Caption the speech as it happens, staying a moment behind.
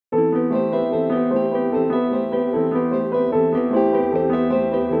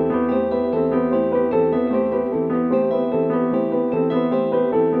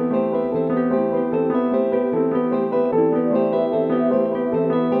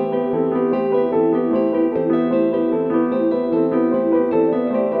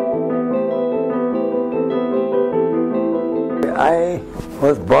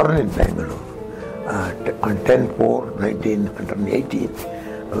was born in Bengaluru on 10/4/1918.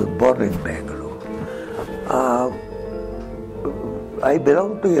 I was born in Bengaluru. I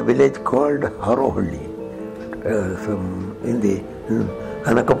belong to a village called Harohalli, in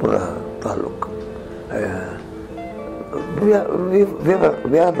Anakapura Taluk. We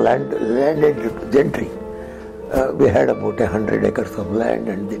are landed gentry. We had about 100 acres of land,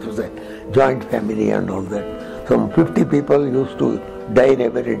 and it was a joint family and all that. Some 50 people used to dine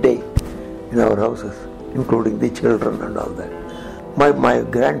every day in our houses, including the children and all that. My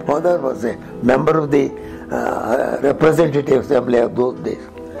grandfather was a member of the representative assembly of those days.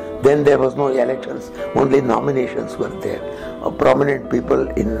 Then there was no elections, only nominations were there. Prominent people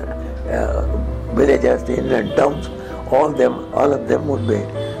in villages, in and towns, all of them would be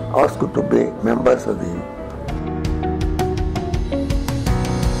asked to be members of the.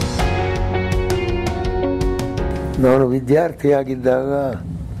 ನಾನು ವಿದ್ಯಾರ್ಥಿಯಾಗಿದ್ದಾಗ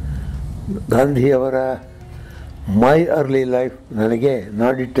ಗಾಂಧಿಯವರ my early life ನನಗೆ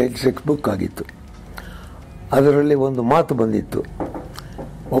ನಾಡಿ tiles text book ಆಗಿತ್ತು. ಅದರಲ್ಲಿ ಒಂದು ಮಾತು ಬಂದಿತ್ತು.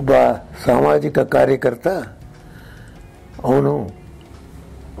 ಒಬ್ಬ ಸಾಮಾಜಿಕ ಕಾರ್ಯಕರ್ತ ಅವನು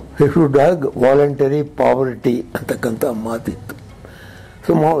he should hug voluntary poverty ಅಂತಕ್ಕಂಥ ಮಾತಿತ್ತು.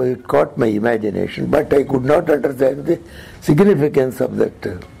 Somehow it caught my imagination, but I could not understand the significance of that.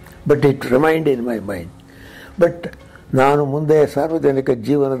 But it remained in my mind. But ನಾನು ಮುಂದೆ ಸಾರ್ವಜನಿಕ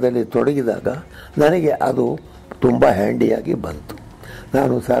ಜೀವನದಲ್ಲಿ ತೊಡಗಿದಾಗ ನನಗೆ ಅದು ತುಂಬ ಹ್ಯಾಂಡಿಯಾಗಿ ಬಂತು.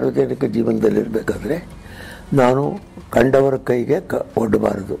 ನಾನು ಸಾರ್ವಜನಿಕ ಜೀವನದಲ್ಲಿರಬೇಕಾದ್ರೆ ನಾನು ಕಂಡವರ ಕೈಗೆ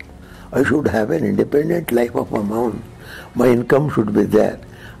ಒಡ್ಡಬಾರದು. I should have an independent life of my own. My income should be there.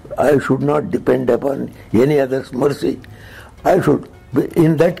 I should not depend upon any other's mercy. I should be,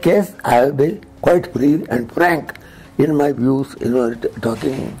 in that case, I will be quite free and frank in my views in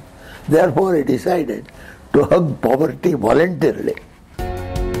talking. Therefore, I decided to hug poverty voluntarily.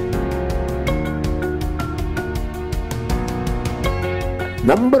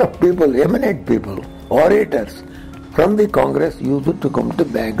 Number of people, eminent people, orators from the Congress used to come to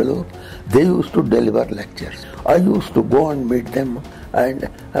Bengaluru. They used to deliver lectures. I used to go and meet them and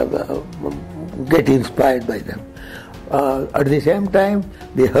get inspired by them. At the same time,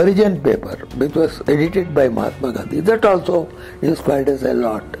 the Harijan paper, which was edited by Mahatma Gandhi, that also inspired us a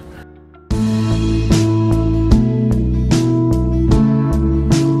lot.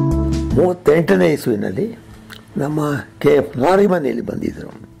 ಮೂವತ್ತೆಂಟನೇ ಇಸ್ವಿನಲ್ಲಿ ನಮ್ಮ KF Nariman ಇಲ್ಲಿ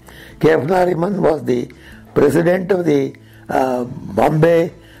ಬಂದಿದ್ದರು. KF Nariman was the president of the Bombay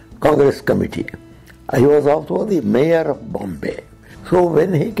Congress Committee. He was also the mayor of Bombay. So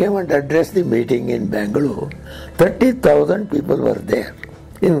when he came and addressed the meeting in Bengaluru, 30,000 people were there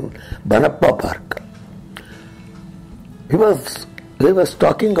in Banappa Park. He was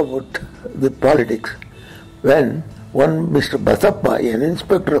talking about the politics when one Mr. Basappa, an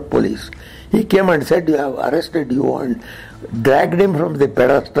inspector of police, he came and said, "You have arrested you," and dragged him from the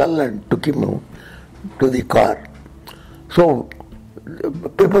pedestal and took him to the car. So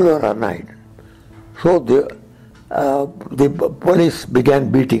people were annoyed. So the police began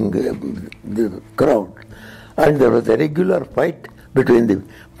beating the crowd, and there was a regular fight between the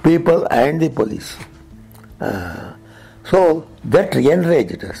people and the police. So that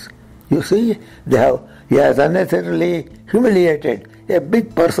enraged us. You see, he has unnecessarily humiliated a big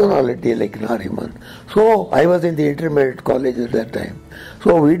personality like Nariman. So I was in the intermediate college at that time. So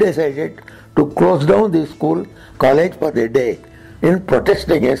we decided to close down the college for the day in protest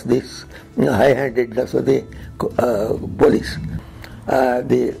against this high-handedness of the police.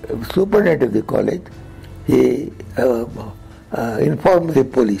 The superintendent of the college, he informed the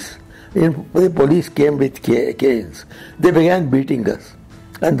police. The police came with canes. They began beating us.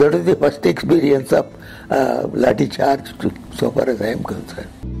 And that is the first experience of lathi charge, so far as I am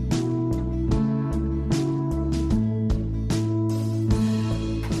concerned.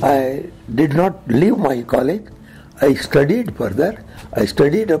 I did not leave my college. I studied further. I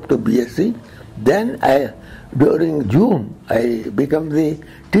studied up to BSc. Then during June, I became the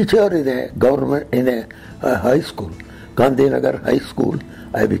teacher in a high school, Gandhinagar High School.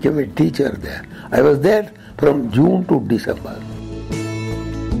 I became a teacher there. I was there from June to December.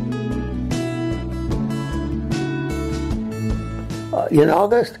 In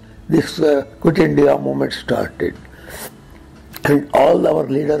August, this Quit India movement started, and all our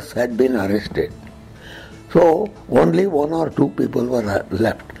leaders had been arrested. So only one or two people were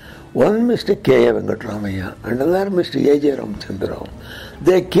left. One Mr. K. Venkatramayya, another Mr. A.J. Ramchandra.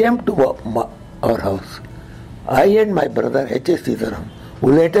 They came to our house. I and my brother H S Doreswamy, who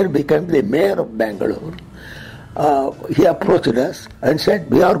later became the mayor of Bengaluru, he approached us and said,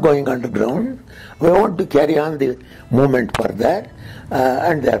 we are going underground, we want to carry on the movement further,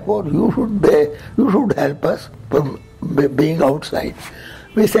 and therefore you should help us from being outside.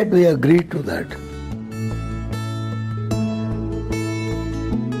 We said we agreed to that.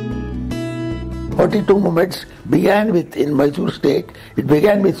 '42 movements began with, in Mysore state, it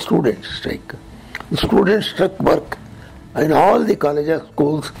began with student strike. The students struck work in all the colleges,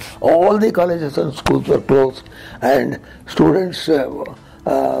 schools, all the colleges and schools were closed, and students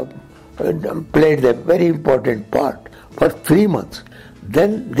played a very important part for 3 months.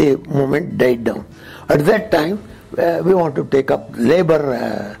 Then the movement died down. At that time, we want to take up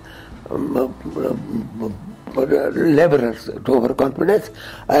laborers to our confidence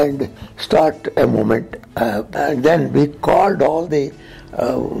and start a movement. And then we called all the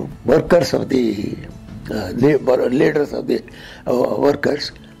workers of the leaders of the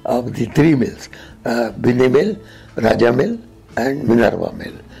workers of the 3 mills, Bini Mill, Raja Mill and Minerva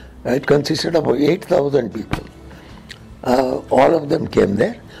Mill. It consisted of 8,000 people. All of them came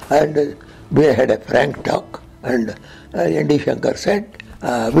there, and we had a frank talk, and N.D. Shankar said,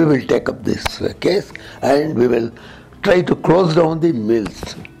 we will take up this case and we will try to close down the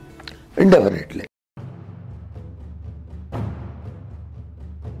mills indefinitely.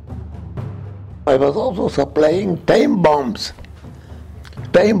 I was also supplying time bombs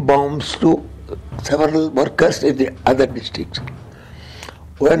to several workers in the other districts.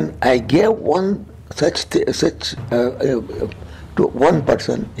 When I gave one such to one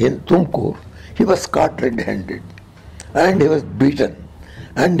person in Tumkur, he was caught red-handed and he was beaten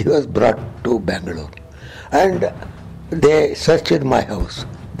and he was brought to Bengaluru. And they searched my house.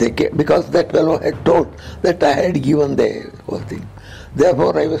 They came, because that fellow had told that I had given the whole thing.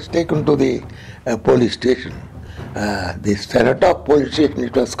 Therefore, I was taken to the police station. The Senatop police station,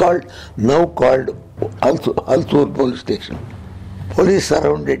 it was called, now called Alsur police station. Police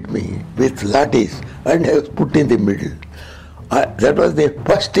surrounded me with lathis and I was put in the middle. That was the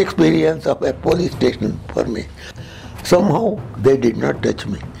first experience of a police station for me. Somehow they did not touch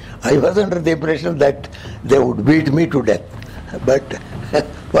me. I was under the impression that they would beat me to death. But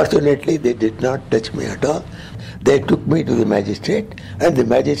fortunately they did not touch me at all. They took me to the magistrate, and the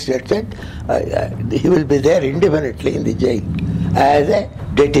magistrate said he will be there indefinitely in the jail as a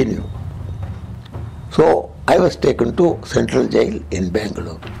detainee. So I was taken to Central Jail in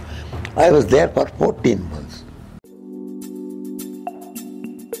Bengaluru. I was there for 14 months.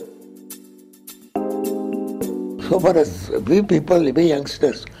 So for us, we people, we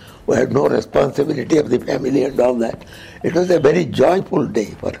youngsters, who had no responsibility of the family and all that, it was a very joyful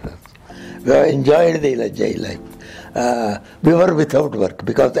day for us. We enjoyed the jail life. We were without work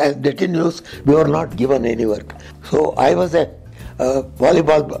because as detainees, we were not given any work. So I was a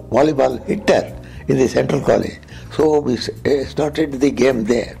volleyball hitter in the Central College. So we started the game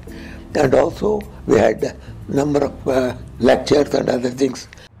there. And also we had a number of lectures and other things.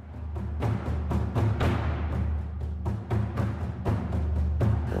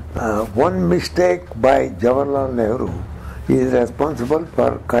 One mistake by Jawaharlal Nehru, he is responsible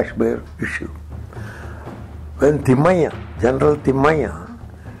for Kashmir issue. When General Thimmaiya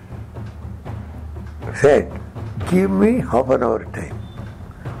said, give me half an hour time.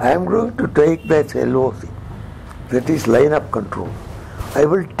 I am going to take that LOC, that is line of control. I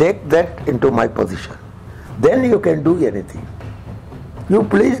will take that into my position. Then you can do anything. You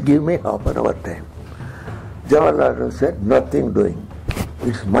please give me half an hour time. Jawaharlal Nehru said, nothing doing.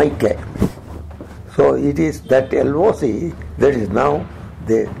 It's my Kashmir. So it is that LOC that is now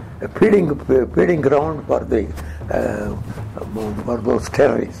the feeding ground for those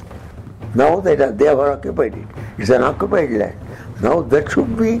terrorists. Now that they have occupied it. It's an occupied land. Now that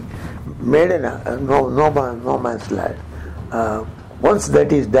should be made no man's land. Once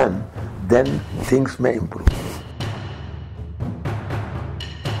that is done, then things may improve.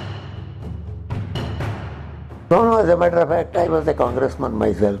 No, as a matter of fact, I was a congressman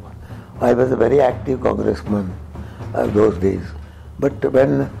myself. I was a very active congressman those days. But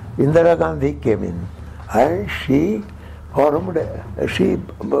when Indira Gandhi came in, and she brought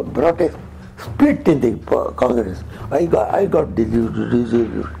a split in the Congress, I got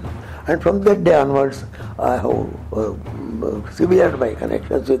disillusioned. And from that day onwards, I have severed my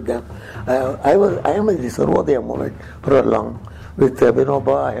connections with them. I am in the Sarvodaya movement for a long. With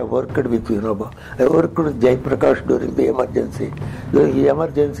Vinoba, I have worked with Vinoba. I worked with Jai Prakash during the emergency. During the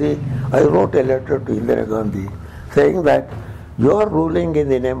emergency, I wrote a letter to Indira Gandhi saying that you are ruling in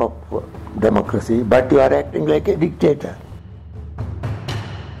the name of democracy, but you are acting like a dictator.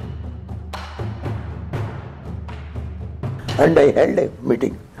 And I held a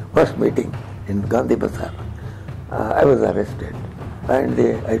meeting, first meeting in Gandhi Bazaar. I was arrested, and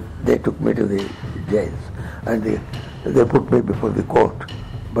they took me to the jails, and they put me before the court.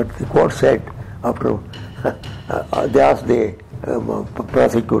 But the court said, after they asked the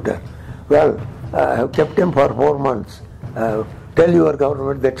prosecutor, well, I have kept him for 4 months. Tell your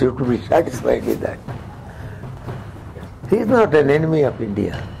government that you should be satisfied with that. He is not an enemy of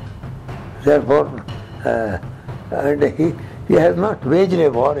India. Therefore, and he has not waged a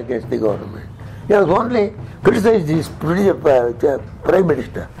war against the government. He has only criticized his Prime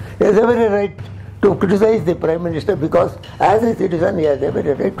Minister. He has every right to criticize the Prime Minister because as a citizen he has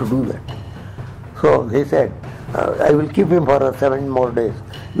every right to do that. So he said, I will keep him for 7 more days.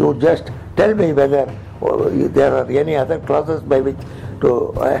 You just tell me whether there are any other clauses by which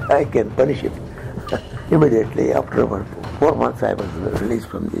I can punish him. Immediately after about 4 months I was released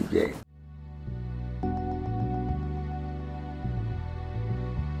from the jail.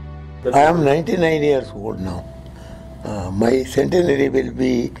 I am 99 years old now. My centenary will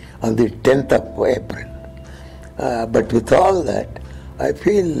be on the 10th of April. But with all that, I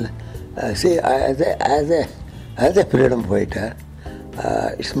feel, as a freedom fighter,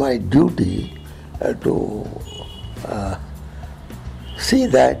 it's my duty to see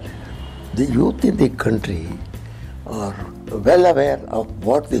that the youth in the country are well aware of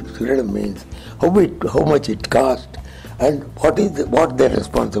what the freedom means, how much it costs, and what their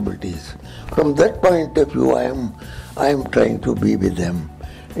responsibility is. From that point of view, I am trying to be with them.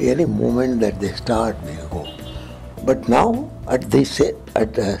 Any moment that they start, they go. But now, at the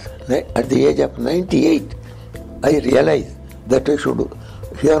age of 98, I realize that I should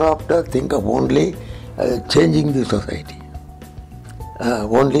hereafter think of only changing the society.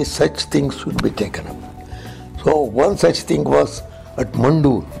 Only such things should be taken up. So one such thing was at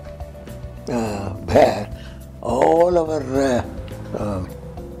Mandur, where all our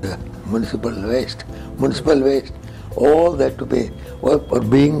municipal waste, all that were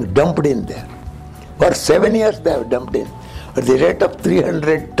being dumped in there. For 7 years they have dumped in at the rate of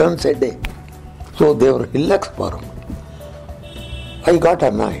 300 tons a day. So they were hillocks for them. I got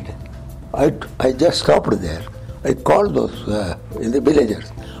annoyed. I just stopped there. I called those in the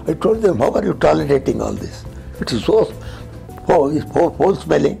villagers. I told them, how are you tolerating all this? It is so foul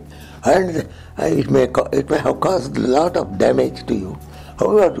smelling, and it may have caused a lot of damage to you.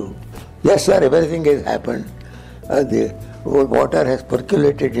 However, yes sir, everything has happened. The water has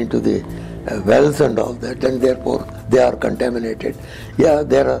percolated into the wells and all that, and therefore they are contaminated. Yeah,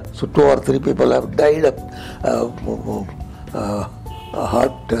 there are 2 or 3 people have died of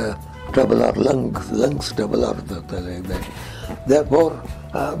heart trouble or lungs trouble or like that. Therefore,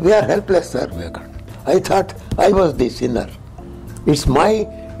 we are helpless, sir. I thought I was the sinner. It is my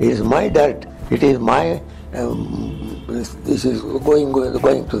dirt. It is my. This is going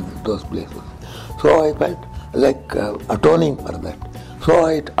to those places. So I felt like atoning for that. So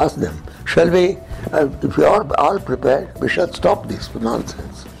I asked them, shall we, if you are all prepared, we shall stop this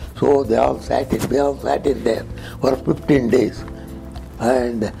nonsense. So we all sat in there for 15 days.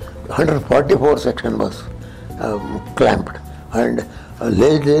 And 144 section was clamped. And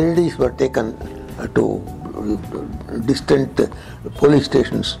ladies were taken to distant police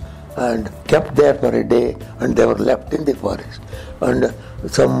stations and kept there for a day, and they were left in the forest. And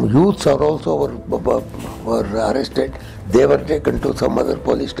some youths are also were arrested. They were taken to some other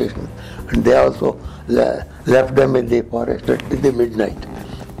police station, and they also left them in the forest at the midnight.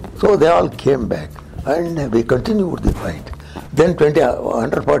 So they all came back, and we continued the fight. Then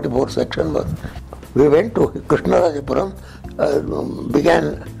 144 section was. We went to Krishnarajapuram,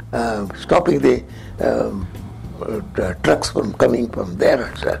 began stopping the trucks from coming from there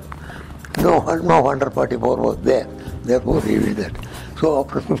itself. No 144 was there. Therefore, we did that. So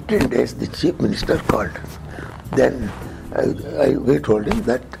after 15 days, the chief minister called us. Then we told him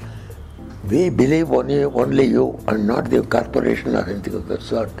that we believe only you and not the corporation or anything of that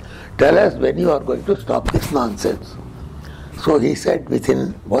sort. Tell us when you are going to stop this nonsense. So he said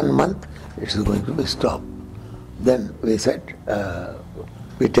within 1 month it is going to be stopped. Then we said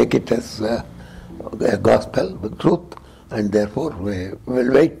we take it as a gospel with truth, and therefore we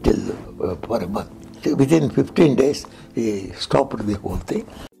will wait till for a month. Within 15 days he stopped the whole thing.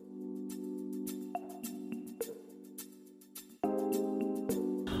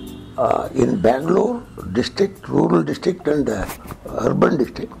 In Bengaluru district, rural district and urban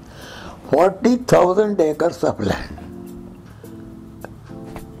district, 40,000 acres of land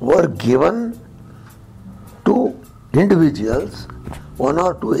were given to individuals, 1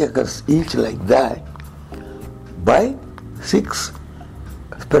 or 2 acres each like that, by 6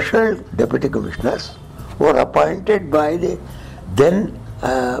 special deputy commissioners who were appointed by the then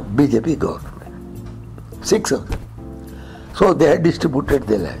BJP government. 6 of them. So they had distributed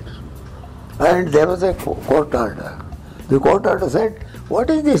their lands. And there was a court order. The court order said, what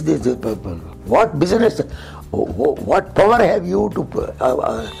is this people? What business, what power have you to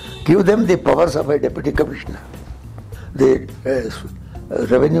give them the powers of a deputy commissioner? The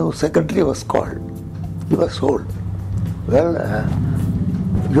revenue secretary was called. He was told, well,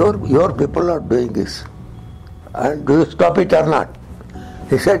 your people are doing this. And do you stop it or not?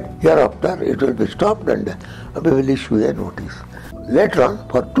 He said, hereafter it will be stopped and we will issue a notice. Later on,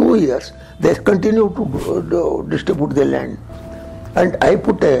 for 2 years, they continued to distribute the land. And I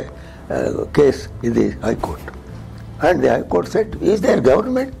put a case in the High Court. And the High Court said, is there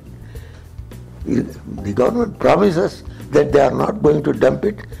government? The government promises that they are not going to dump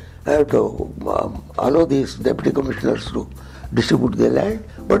it, to allow these deputy commissioners to distribute the land,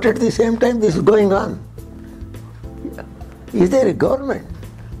 but at the same time this is going on. Is there a government?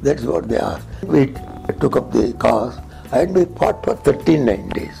 That's what they asked. We took up the cause and we fought for 39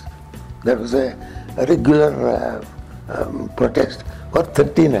 days. There was a regular protest for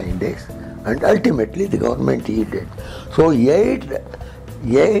 39 days, and ultimately the government yielded. So eight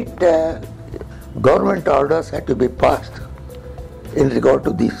government orders had to be passed in regard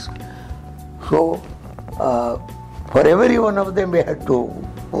to this. So for every one of them we had to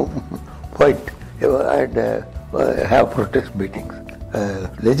fight and have protest meetings.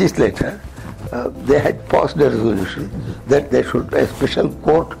 Legislature, they had passed a resolution that there should a special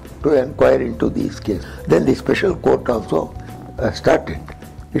court to inquire into these cases. Then the special court also started.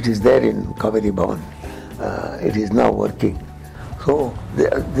 It is there in Kaveri Bhavan. It is now working. So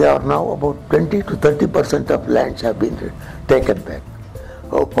they are now about 20 to 30% of lands have been taken back.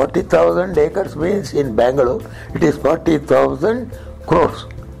 40,000 acres means in Bengaluru it is 40,000 crores.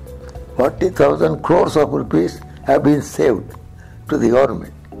 40,000 crores of rupees have been saved to the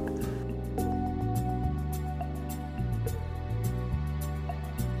government.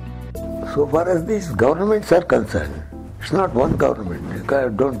 So far as these governments are concerned, it's not one government. I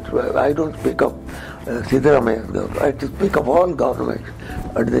don't speak of Siddaramaya's government. I speak of all governments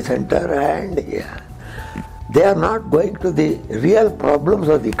at the center and here. They are not going to the real problems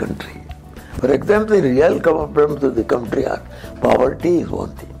of the country. For example, the real problems of the country are poverty is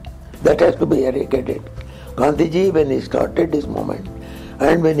one thing. That has to be eradicated. Gandhiji, when he started this movement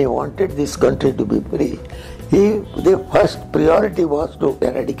and when he wanted this country to be free, the first priority was to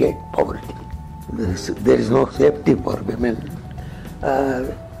eradicate poverty. There is no safety for women,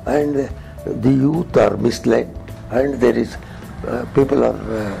 and the youth are misled, and there is people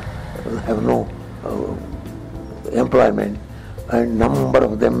have no employment, and number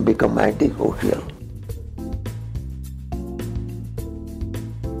of them become antisocial.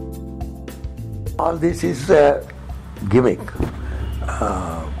 All this is gimmick.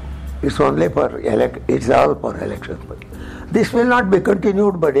 It's only for it's all for elections. This will not be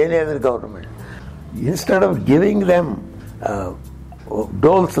continued by any other government. Instead of giving them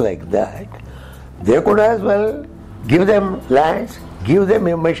doles like that, they could as well give them lands, give them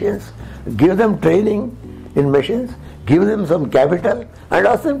machines, give them training in machines, give them some capital, and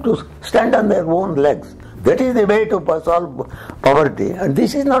ask them to stand on their own legs. That is the way to solve poverty, and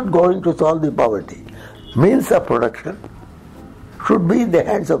this is not going to solve the poverty. Means of production should be in the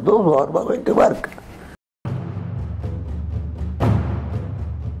hands of those who are going to work.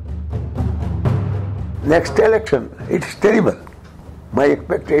 Next election, it's terrible. My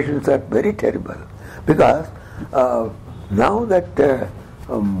expectations are very terrible because now that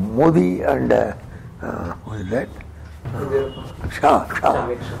Modi and who is that?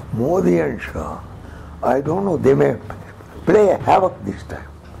 Shah. Modi and Shah, I don't know, they may play havoc this time.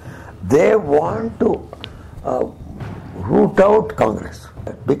 They want to root out Congress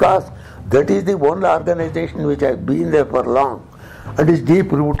because that is the one organization which has been there for long and is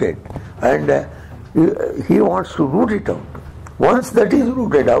deep rooted, and he wants to root it out. Once that is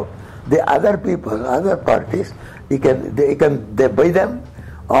rooted out, the other people, other parties, they buy them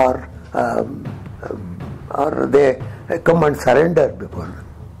or they come and surrender before them.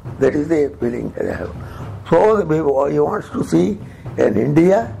 That is the feeling they have. So he wants to see an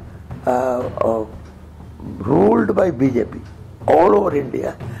India ruled by BJP. All over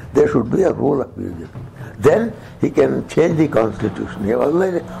India, there should be a rule of BJP. Then he can change the constitution. He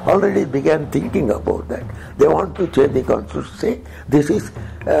already began thinking about that. They want to change the constitution, say this is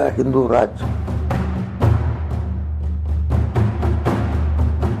Hindu Raj.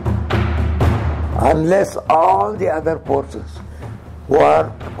 Unless all the other forces who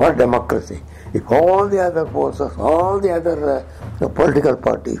are for democracy, if all the other forces, all the other political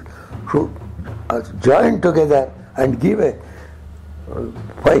parties should join together and give a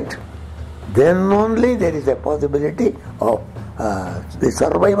fight then only there is a possibility of the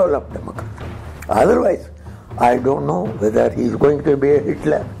survival of democracy. Otherwise, I don't know whether he is going to be a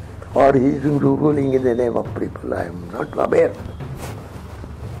Hitler or he is ruling in the name of people. I am not aware.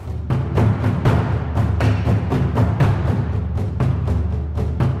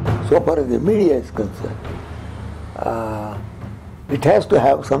 So far as the media is concerned, it has to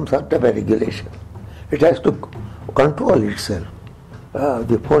have some sort of a regulation. It has to control itself.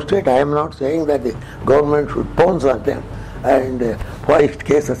 The post-it, I am not saying that the government should pounce on them and foist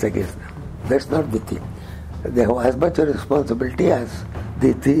cases against them. That's not the thing. They have as much a responsibility as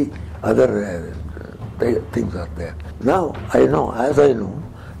the three other things are there. Now, I know,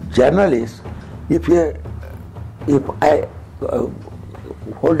 journalists, if I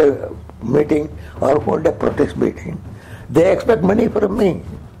hold a meeting or hold a protest meeting, they expect money from me.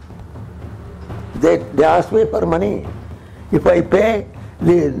 They ask me for money. If I pay,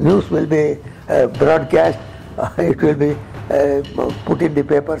 the news will be broadcast, it will be put in the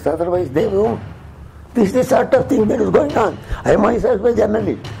papers, otherwise they won't. This is the sort of thing that is going on. I myself was a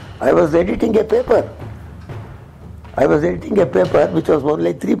journalist. I was editing a paper. Which was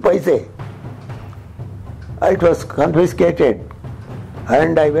only 3 paise. It was confiscated.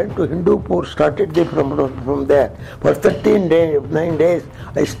 And I went to Hindupur, started from there. For 9 days,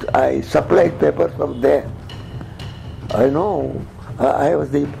 I supplied papers from there. I know, I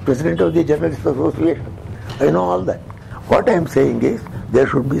was the president of the Journalists Association. I know all that. What I am saying is, there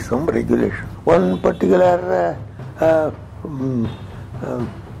should be some regulation. One particular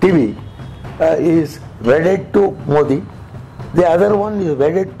TV is wedded to Modi. The other one is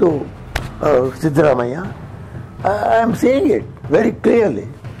wedded to Siddaramaiah. I am saying it very clearly.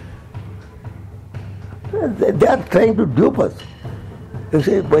 They are trying to dupe us. You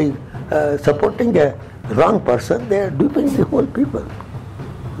see, by supporting a wrong person, they are duping the whole people.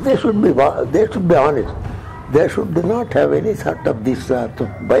 They should be honest. They should not have any sort of this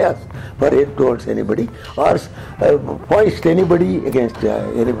bias for it towards anybody or foist anybody against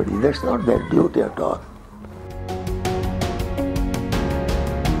anybody. That's not their duty at all.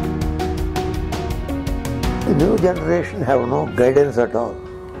 The new generation have no guidance at all.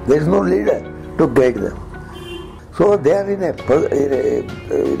 There is no leader to guide them. So they are in a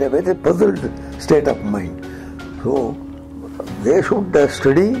very puzzled state of mind. So they should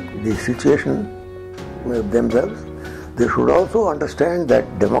study the situation themselves. They should also understand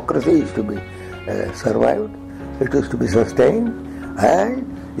that democracy is to be survived, it is to be sustained, and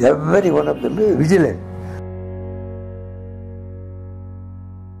every one of them be vigilant.